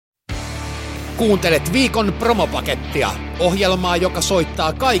Kuuntelet Viikon Promopakettia, ohjelmaa, joka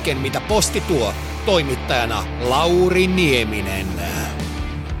soittaa kaiken, mitä posti tuo. Toimittajana Lauri Nieminen.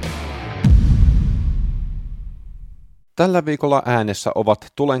 Tällä viikolla äänessä ovat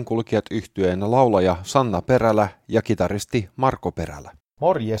Tulenkulkijat -yhtyeen laulaja Sanna Perälä ja kitaristi Marko Perälä.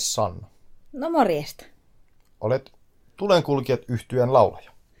 Morjes, Sanna. No morjesta. Olet Tulenkulkijat -yhtyeen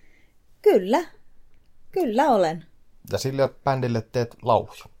laulaja. Kyllä olen. Ja sille bändille teet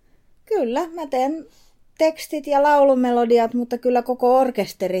lauluja. Kyllä, mä teen tekstit ja laulumelodiat, mutta kyllä koko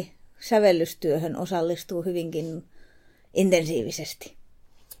orkesteri sävellystyöhön osallistuu hyvinkin intensiivisesti.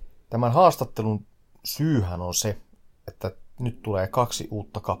 Tämän haastattelun syyhän on se, että nyt tulee 2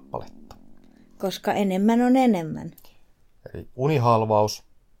 uutta kappaletta. Koska enemmän on enemmän. Eli Unihalvaus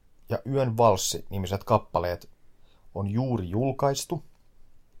ja Yön valssi -nimiset kappaleet on juuri julkaistu.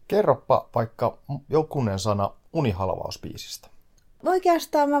 Kerropa vaikka jokunen sana Unihalvaus-biisistä.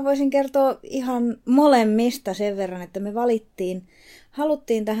 Oikeastaan mä voisin kertoa ihan molemmista sen verran, että me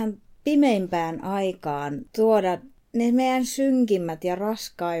haluttiin tähän pimeimpään aikaan tuoda ne meidän synkimmät ja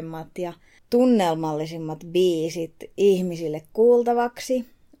raskaimmat ja tunnelmallisimmat biisit ihmisille kuultavaksi.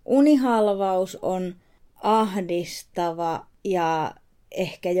 Unihalvaus on ahdistava ja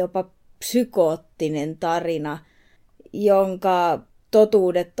ehkä jopa psykoottinen tarina, jonka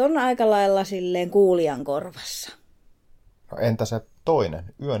totuudet on aika lailla silleen kuulijan korvassa. No entä se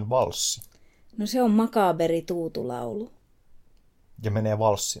toinen, Yön valssi? No se on makaaberi tuutulaulu. Ja menee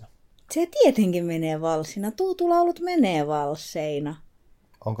valssina. Se tietenkin menee valssina. Tuutulaulut menee valsseina.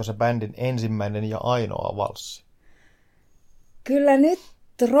 Onko se bändin ensimmäinen ja ainoa valssi? Kyllä nyt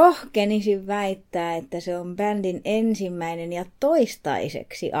rohkenisin väittää, että se on bändin ensimmäinen ja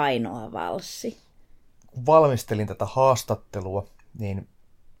toistaiseksi ainoa valssi. Kun valmistelin tätä haastattelua, niin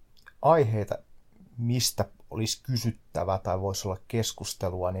aiheita, mistä olisi kysyttävä tai voisi olla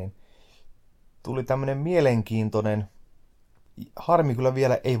keskustelua, niin tuli tämmöinen mielenkiintoinen, harmi kyllä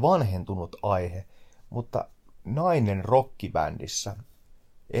vielä ei vanhentunut aihe, mutta nainen rockibändissä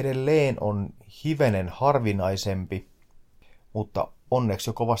edelleen on hivenen harvinaisempi, mutta onneksi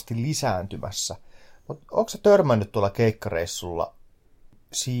jo kovasti lisääntymässä. Mutta onko sä törmännyt tuolla keikkareissulla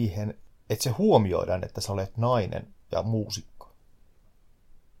siihen, että se huomioidaan, että sä olet nainen ja muusikko?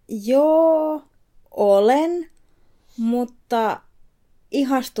 Joo, olen, mutta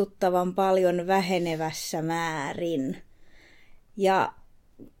ihastuttavan paljon vähenevässä määrin. Ja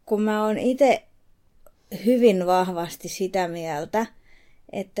kun mä oon itse hyvin vahvasti sitä mieltä,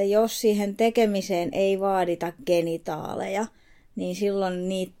 että jos siihen tekemiseen ei vaadita genitaaleja, niin silloin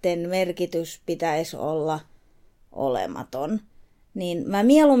niiden merkitys pitäisi olla olematon. Niin mä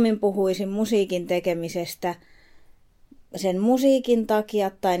mieluummin puhuisin musiikin tekemisestä sen musiikin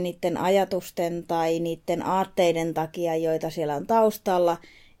takia tai niiden ajatusten tai niiden aatteiden takia, joita siellä on taustalla,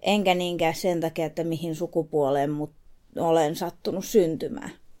 enkä niinkään sen takia, että mihin sukupuoleen olen sattunut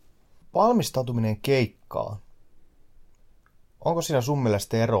syntymään. Valmistautuminen keikkaan. Onko siinä sun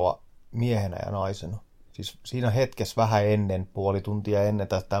mielestä eroa miehenä ja naisena? Siis siinä hetkessä vähän ennen, puoli tuntia ennen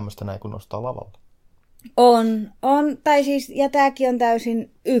tai tämmöistä näin kun nostaa lavalle. On. Tai siis, ja tääkin on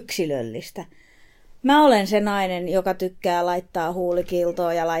täysin yksilöllistä. Mä olen se nainen, joka tykkää laittaa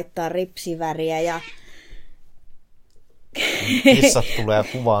huulikiltoa ja laittaa ripsiväriä ja... Kissat tulee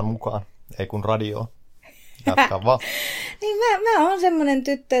kuvaan mukaan, ei kun radioon. Jatka vaan. Niin mä oon semmonen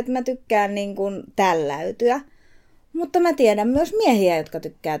tyttö, että mä tykkään niin kuin tälläytyä. Mutta mä tiedän myös miehiä, jotka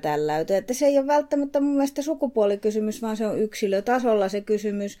tykkää tälläytyä. Että se ei ole välttämättä mun mielestä sukupuolikysymys, vaan se on yksilötasolla se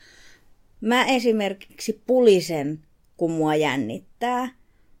kysymys. Mä esimerkiksi pulisen, kun mua jännittää.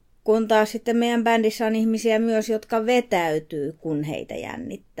 Kun taas sitten meidän bändissä on ihmisiä myös, jotka vetäytyy, kun heitä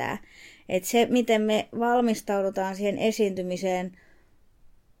jännittää. Et se, miten me valmistaudutaan siihen esiintymiseen,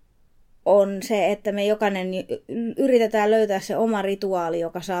 on se, että me jokainen yritetään löytää se oma rituaali,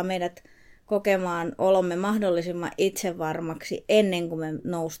 joka saa meidät kokemaan olomme mahdollisimman itsevarmaksi ennen kuin me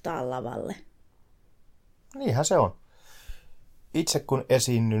noustaan lavalle. Niinhän se on. Itse kun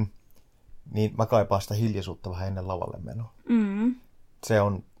esiinnyn, niin mä kaipaan sitä hiljaisuutta vähän ennen lavalle menoa. Mm. Se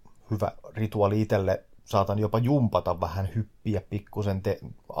on hyvä rituaali itselle. Saatan jopa jumpata vähän, hyppiä pikkusen,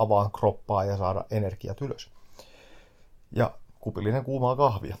 avaan kroppaa ja saada energiat ylös. Ja kupillinen kuumaa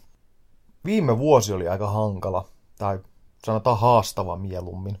kahvia. Viime vuosi oli aika hankala, tai sanotaan haastava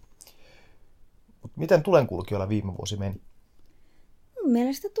mieluummin. Mut miten Tulenkulkijoilla viime vuosi meni? Mun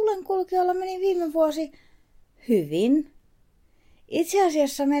mielestä Tulenkulkijoilla meni viime vuosi hyvin. Itse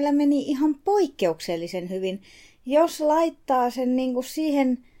asiassa meillä meni ihan poikkeuksellisen hyvin, jos laittaa sen niin kuin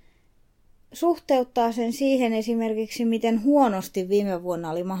siihen, suhteuttaa sen siihen esimerkiksi, miten huonosti viime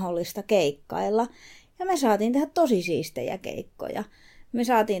vuonna oli mahdollista keikkailla. Ja me saatiin tehdä tosi siistejä keikkoja. Me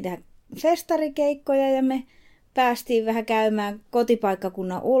saatiin tehdä festarikeikkoja ja me päästiin vähän käymään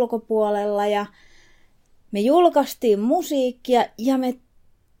kotipaikkakunnan ulkopuolella ja me julkaistiin musiikkia ja me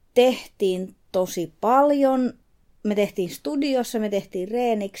tehtiin tosi paljon. Me tehtiin studiossa, me tehtiin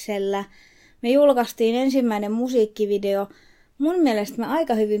Reeniksellä. Me julkaistiin ensimmäinen musiikkivideo. Mun mielestä me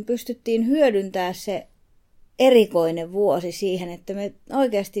aika hyvin pystyttiin hyödyntämään se erikoinen vuosi siihen, että me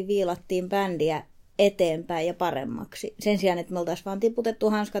oikeasti viilattiin bändiä eteenpäin ja paremmaksi. Sen sijaan, että me oltaisiin vaan tiputettu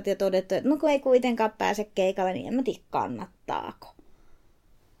hanskat ja todettu, että no kun ei kuitenkaan pääse keikalle, niin en mä tiedä kannattaako.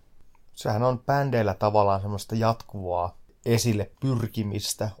 Sehän on bändeillä tavallaan semmoista jatkuvaa esille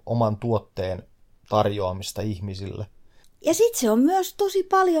pyrkimistä, oman tuotteen tarjoamista ihmisille. Ja sitten se on myös tosi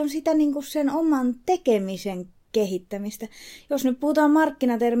paljon sitä niin kuin sen oman tekemisen kehittämistä. Jos nyt puhutaan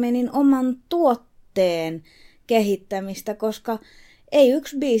markkinatermein, niin oman tuotteen kehittämistä, koska ei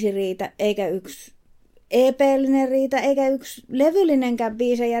yksi biisi riitä, eikä yksi EP-llinen riitä, eikä yksi levyllinenkään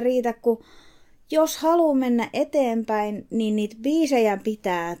biisejä riitä, kun jos haluaa mennä eteenpäin, niin niitä biisejä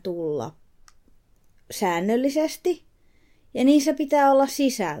pitää tulla säännöllisesti ja niissä pitää olla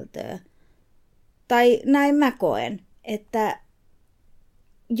sisältöä. Tai näin mä koen, että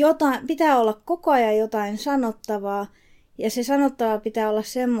pitää olla koko ajan jotain sanottavaa ja se sanottava pitää olla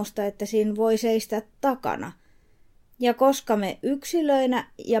semmoista, että siinä voi seistä takana. Ja koska me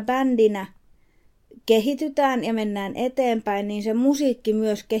yksilöinä ja bändinä kehitytään ja mennään eteenpäin, niin se musiikki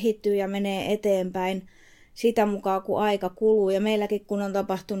myös kehittyy ja menee eteenpäin sitä mukaan, kun aika kuluu. Ja meilläkin, kun on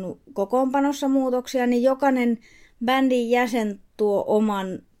tapahtunut kokoonpanossa muutoksia, niin jokainen bändin jäsen tuo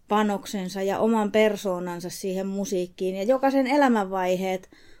oman panoksensa ja oman persoonansa siihen musiikkiin. Ja jokaisen elämänvaiheet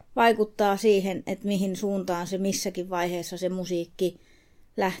vaikuttaa siihen, että mihin suuntaan se missäkin vaiheessa se musiikki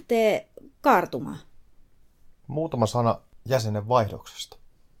lähtee kaartumaan. Muutama sana jäsenen vaihdoksesta.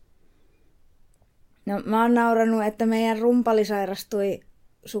 No, mä oon nauranut, että meidän rumpali sairastui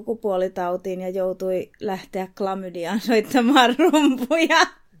sukupuolitautiin ja joutui lähteä klamydiaan soittamaan rumpuja.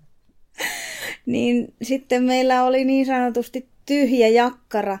 Niin sitten meillä oli niin sanotusti tyhjä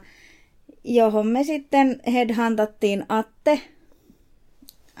jakkara, johon me sitten headhuntattiin Atte.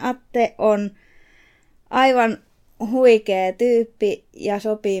 Atte on aivan huikea tyyppi ja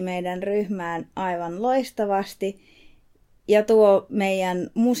sopii meidän ryhmään aivan loistavasti ja tuo meidän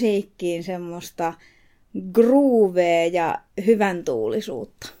musiikkiin semmoista groovea ja hyvän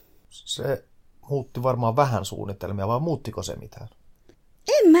tuulisuutta. Se muutti varmaan vähän suunnitelmia, vai muuttiko se mitään?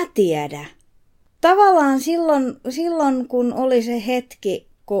 En mä tiedä. Tavallaan silloin kun oli se hetki,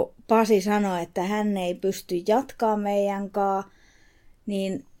 kun Pasi sanoi, että hän ei pysty jatkaa meidän kanssa,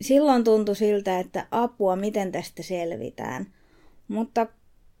 niin silloin tuntui siltä, että apua, miten tästä selvitään. Mutta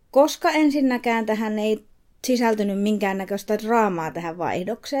koska ensinnäkään tähän ei sisältynyt minkäännäköistä draamaa tähän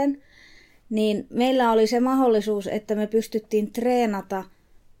vaihdokseen, niin meillä oli se mahdollisuus, että me pystyttiin treenata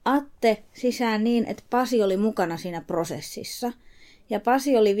Atte sisään niin, että Pasi oli mukana siinä prosessissa. Ja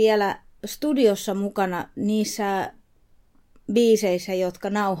Pasi oli vielä studiossa mukana niissä biiseissä, jotka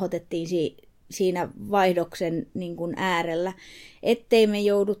nauhoitettiin siinä vaihdoksen niin kuin äärellä, ettei me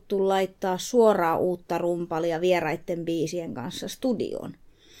jouduttu laittaa suoraan uutta rumpalia vieraiden biisien kanssa studioon.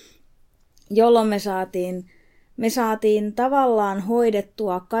 Jolloin me saatiin tavallaan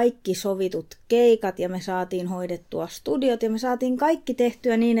hoidettua kaikki sovitut keikat ja me saatiin hoidettua studiot ja me saatiin kaikki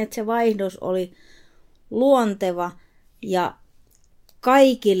tehtyä niin, että se vaihdos oli luonteva ja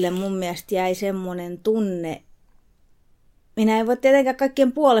kaikille mun mielestä jäi semmoinen tunne. Minä en voi tietenkään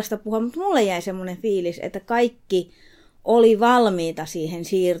kaikkien puolesta puhua, mutta mulle jäi semmoinen fiilis, että kaikki oli valmiita siihen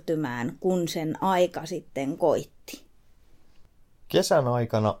siirtymään, kun sen aika sitten koitti. Kesän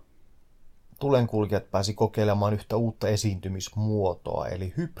aikana Tulenkulkijat pääsi kokeilemaan yhtä uutta esiintymismuotoa,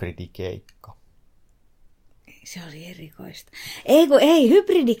 eli hybridikeikka. Se oli erikoista. Ei,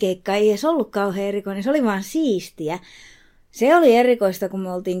 hybridikeikka ei edes ollut kauhean erikoinen, se oli vaan siistiä. Se oli erikoista, kun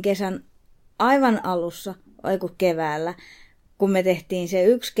me oltiin kesän aivan alussa, keväällä, kun me tehtiin se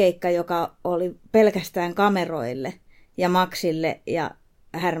yksi keikka, joka oli pelkästään kameroille ja Maxille ja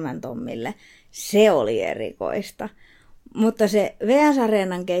Härmän Tommille. Se oli erikoista. Mutta se VS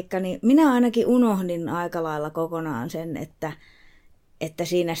Areenan keikka, niin minä ainakin unohdin aika lailla kokonaan sen, että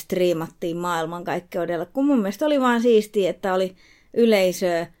siinä striimattiin maailmankaikkeudella. Kun mun mielestä oli vaan siistiä, että oli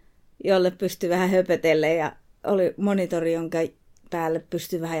yleisöä, jolle pystyi vähän höpötellä ja oli monitori, jonka päälle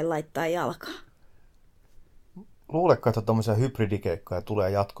pystyi vähän laittaa jalkaa. Luuletko, että tuommoisia hybridikeikkoja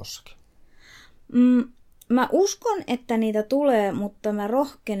tulee jatkossakin? Mä uskon, että niitä tulee, mutta mä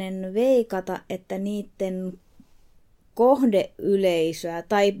rohkenen veikata, että niiden kohdeyleisöä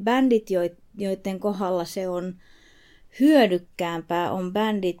tai bändit, joiden kohdalla se on hyödykkäämpää, on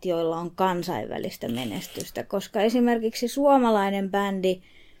bändit, joilla on kansainvälistä menestystä. Koska esimerkiksi suomalainen bändi,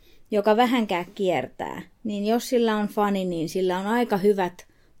 joka vähänkään kiertää, niin jos sillä on fani, niin sillä on aika hyvät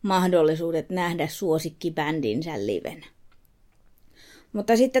mahdollisuudet nähdä suosikkibändinsä livenä.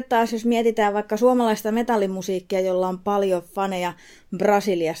 Mutta sitten taas, jos mietitään vaikka suomalaista metallimusiikkia, jolla on paljon faneja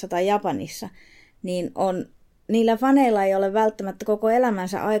Brasiliassa tai Japanissa, niin niillä faneilla ei ole välttämättä koko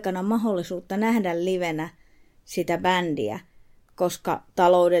elämänsä aikana mahdollisuutta nähdä livenä sitä bändiä, koska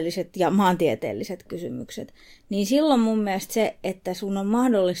taloudelliset ja maantieteelliset kysymykset. Niin silloin mun mielestä se, että sun on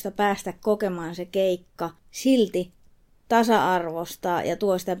mahdollista päästä kokemaan se keikka silti tasa-arvostaa ja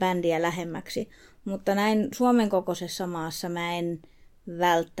tuo sitä bändiä lähemmäksi. Mutta näin Suomen kokoisessa maassa mä en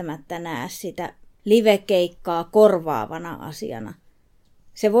välttämättä näe sitä livekeikkaa korvaavana asiana.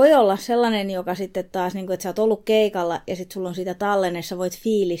 Se voi olla sellainen, joka sitten taas, niin kuin, että sä oot ollut keikalla ja sitten sulla on sitä tallennessa, voit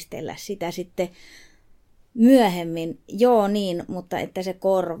fiilistellä sitä sitten myöhemmin. Joo niin, mutta että se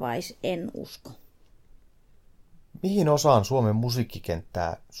korvaisi, en usko. Mihin osaan Suomen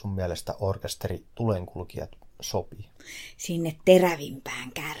musiikkikenttää sun mielestä orkesteri Tulenkulkijat sopii? Sinne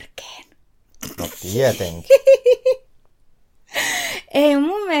terävimpään kärkeen. No tietenkin. Ei,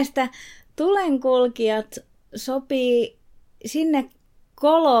 mun mielestä Tulenkulkijat sopii sinne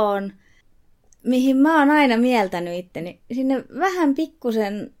koloon, mihin mä oon aina mieltänyt itteni. Sinne vähän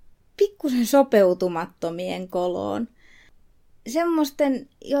pikkusen sopeutumattomien koloon. Semmoisten,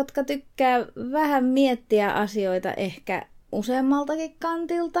 jotka tykkää vähän miettiä asioita ehkä useammaltakin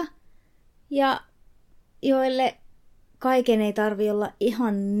kantilta. Ja joille kaiken ei tarvi olla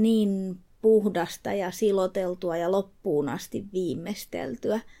ihan niin puhdasta ja siloteltua ja loppuun asti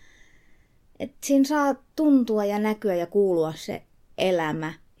viimeisteltyä. Et siinä saa tuntua ja näkyä ja kuulua se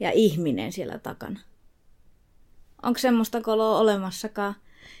elämä ja ihminen siellä takana. Onko semmoista koloa olemassakaan?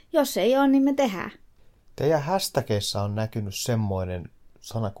 Jos ei ole, niin me tehdään. Teidän hashtageissa on näkynyt semmoinen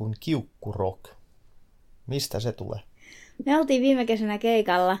sana kuin kiukkurock. Mistä se tulee? Me oltiin viime kesänä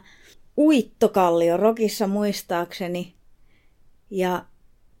keikalla Uittokallio rockissa muistaakseni. Ja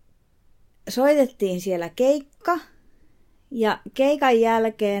soitettiin siellä keikka. Ja keikan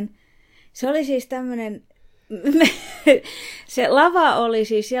jälkeen se oli siis tämmöinen... Se lava oli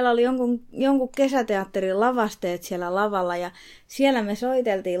siis, siellä oli jonkun kesäteatterin lavasteet siellä lavalla ja siellä me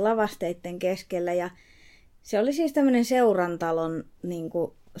soiteltiin lavasteiden keskellä ja se oli siis tämmöinen seurantalon niin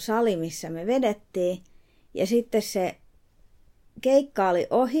kuin sali, missä me vedettiin ja sitten se keikka oli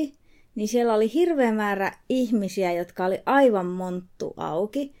ohi, niin siellä oli hirveä määrä ihmisiä, jotka oli aivan monttu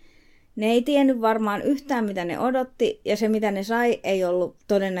auki. Ne ei tiennyt varmaan yhtään, mitä ne odotti, ja se, mitä ne sai, ei ollut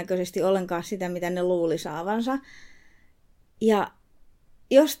todennäköisesti ollenkaan sitä, mitä ne luuli saavansa. Ja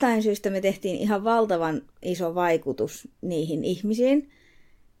jostain syystä me tehtiin ihan valtavan iso vaikutus niihin ihmisiin.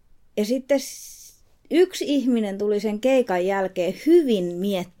 Ja sitten yksi ihminen tuli sen keikan jälkeen hyvin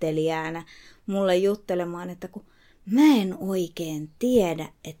miettelijänä mulle juttelemaan, että kun mä en oikein tiedä,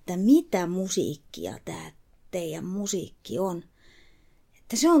 että mitä musiikkia tää teidän musiikki on.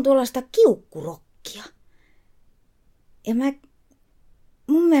 Että se on tuollaista kiukkurokkia. Ja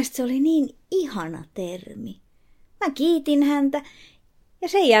mun mielestä se oli niin ihana termi. Mä kiitin häntä ja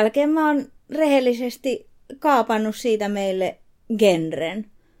sen jälkeen mä oon rehellisesti kaapannut siitä meille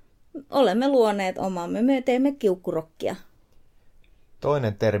genren. Olemme luoneet omamme, me teemme kiukkurokkia.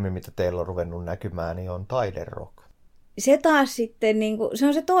 Toinen termi, mitä teillä on ruvennut näkymään, niin on taiderock. Se taas sitten, se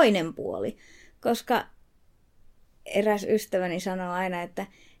on se toinen puoli, koska eräs ystäväni sanoo aina, että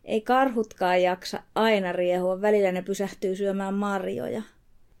ei karhutkaan jaksa aina riehua, välillä ne pysähtyy syömään marjoja.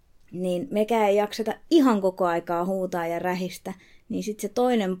 Niin mekään ei jakseta ihan koko aikaa huutaa ja rähistä, niin sitten se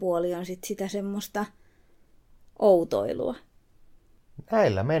toinen puoli on sit sitä semmoista outoilua.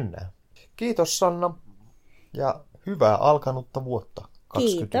 Näillä mennään. Kiitos Sanna ja hyvää alkanutta vuotta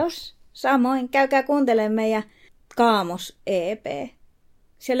 20. Kiitos. Samoin käykää kuuntelemaan meidän Kaamos EP.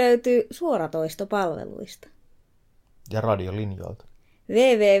 Se löytyy suoratoistopalveluista. Ja radiolinjoilta.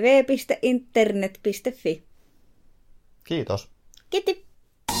 www.internet.fi. Kiitos. Kiitos.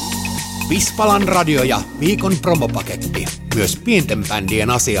 Pispalan radio ja Viikon promopaketti. Myös pienten bändien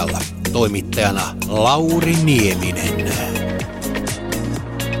asialla. Toimittajana Lauri Nieminen.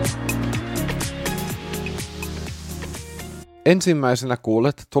 Ensimmäisenä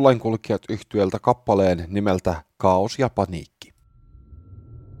kuulet Tulenkulkijat -yhtyeltä kappaleen nimeltä Kaos ja paniikki.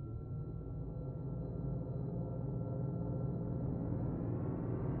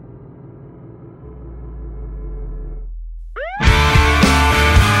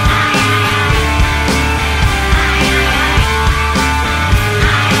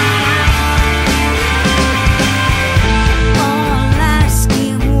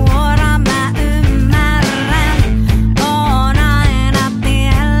 Oon aina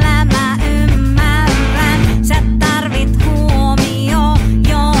tiellä, mä ymmärrän. Sä tarvit huomiota.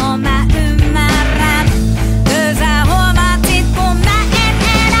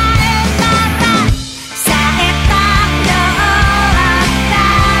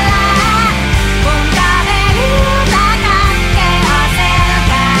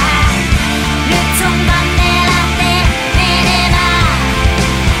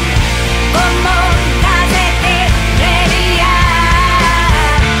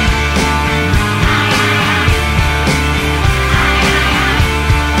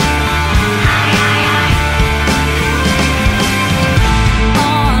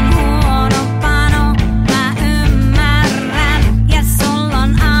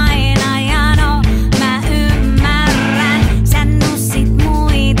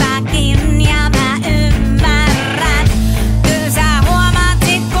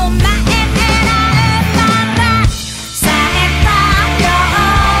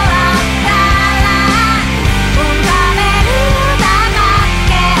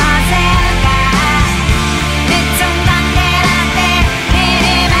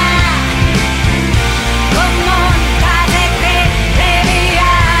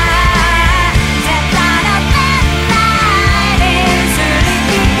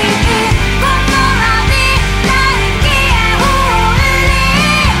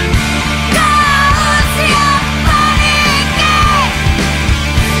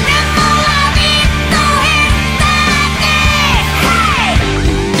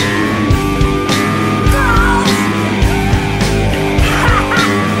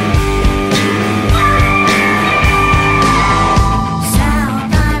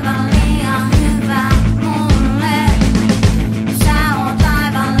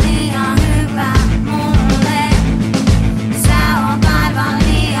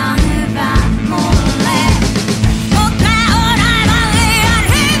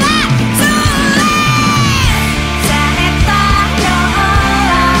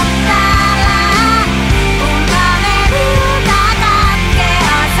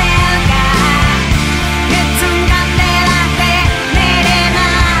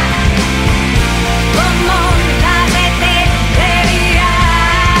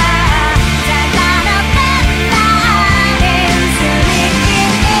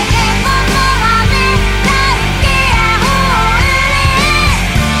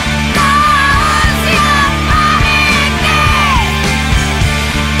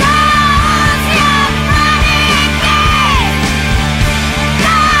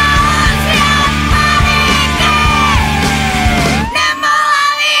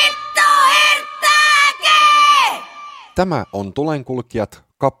 Tämä on Tulenkulkijat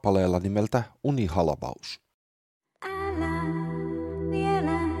kappaleella nimeltä Unihalvaus. Älä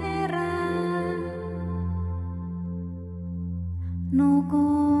vielä herää,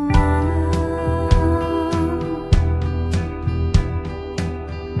 nukumaan.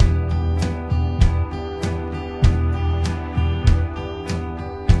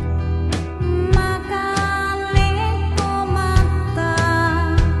 Makaan liikkumatta,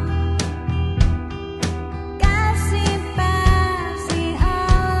 käsi pääsi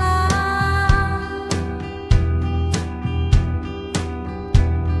alla.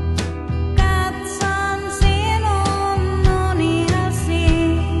 Katson sinun uniasi.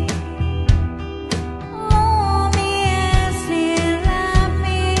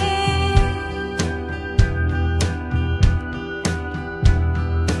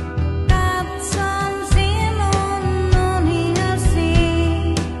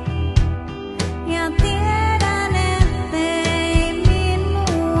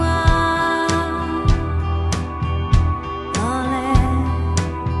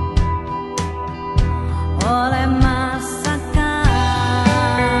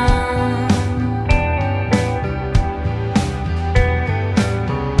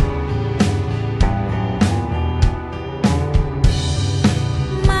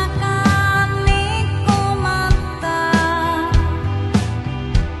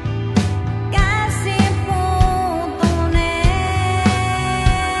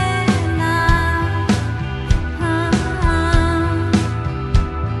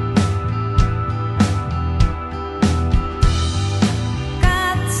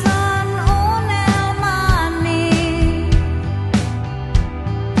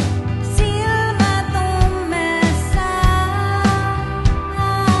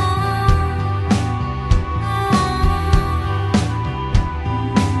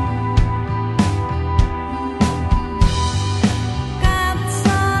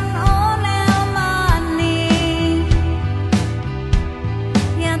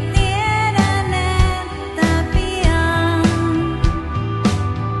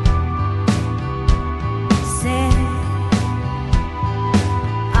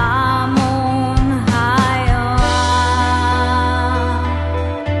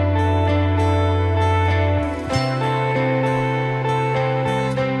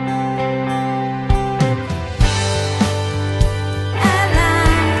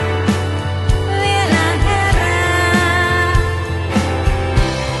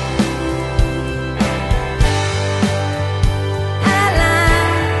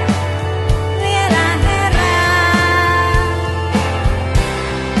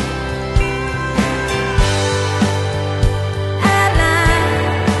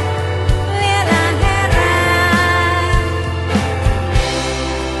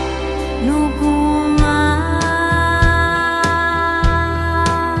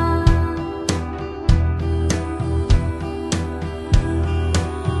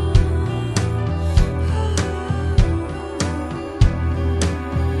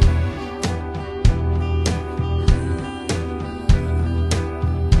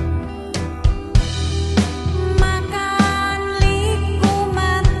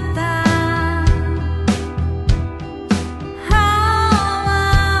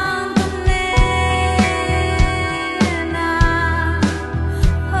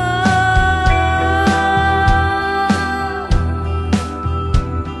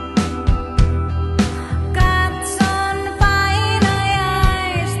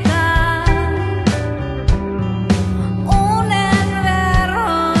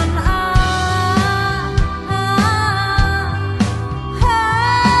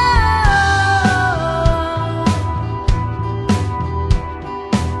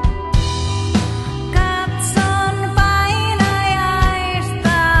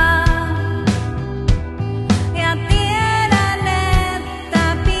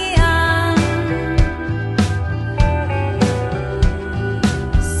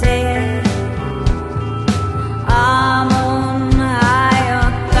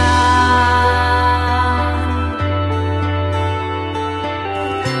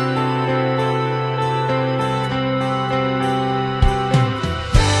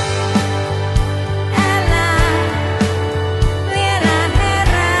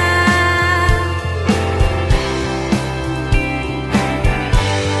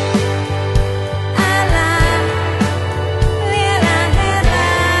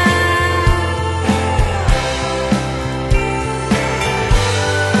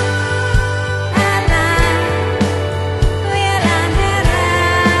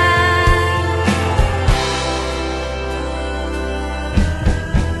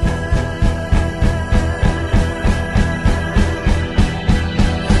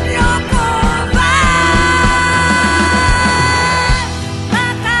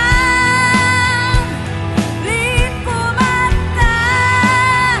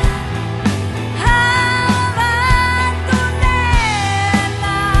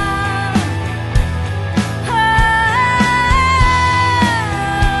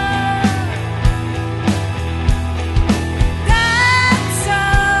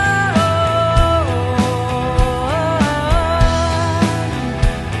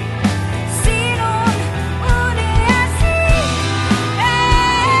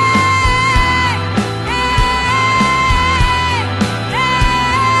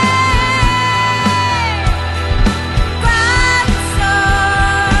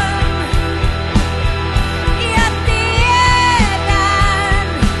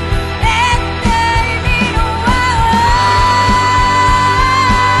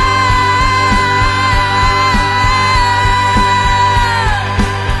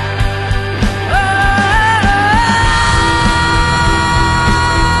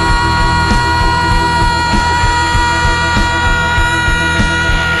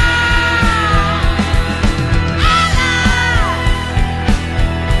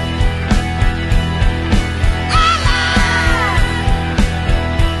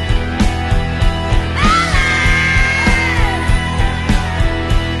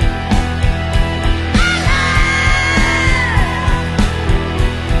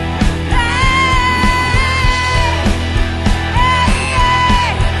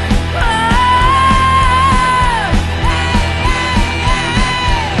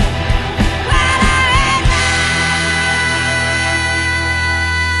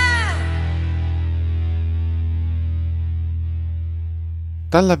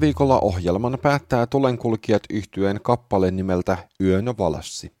 Tällä viikolla ohjelman päättää Tulenkulkijat -yhtyeen kappale nimeltä Yön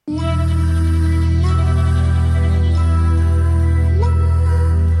valassi.